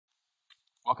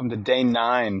Welcome to day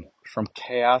 9 from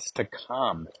chaos to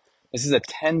calm. This is a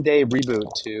 10-day reboot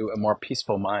to a more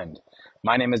peaceful mind.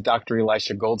 My name is Dr.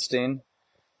 Elisha Goldstein.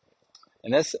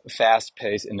 In this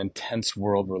fast-paced and intense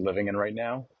world we're living in right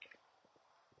now,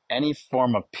 any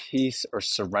form of peace or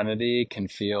serenity can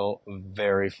feel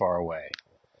very far away.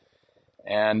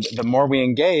 And the more we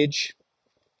engage,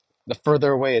 the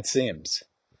further away it seems.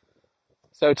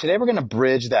 So today we're going to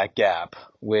bridge that gap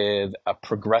with a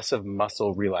progressive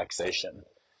muscle relaxation.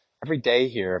 Every day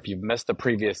here, if you've missed the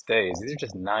previous days, these are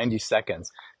just 90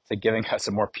 seconds to giving us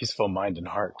a more peaceful mind and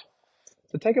heart.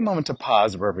 So take a moment to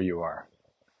pause wherever you are.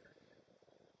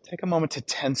 Take a moment to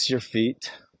tense your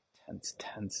feet. Tense,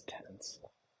 tense, tense.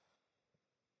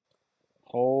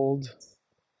 Hold.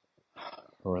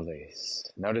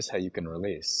 Release. Notice how you can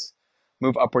release.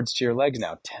 Move upwards to your legs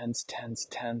now. Tense, tense,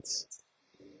 tense.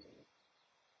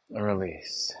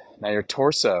 Release. Now your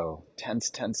torso.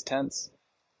 Tense, tense, tense.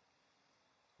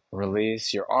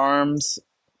 Release your arms.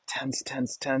 Tense,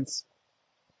 tense, tense.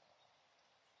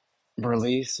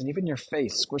 Release. And even your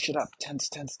face. Squish it up. Tense,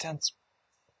 tense, tense.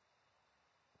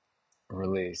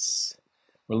 Release.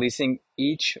 Releasing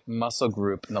each muscle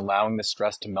group and allowing the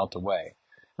stress to melt away.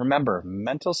 Remember,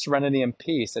 mental serenity and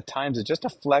peace at times is just a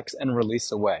flex and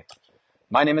release away.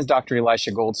 My name is Dr.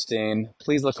 Elisha Goldstein.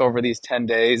 Please look over these 10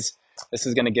 days. This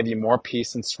is going to give you more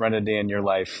peace and serenity in your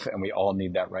life, and we all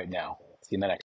need that right now. See you in the next.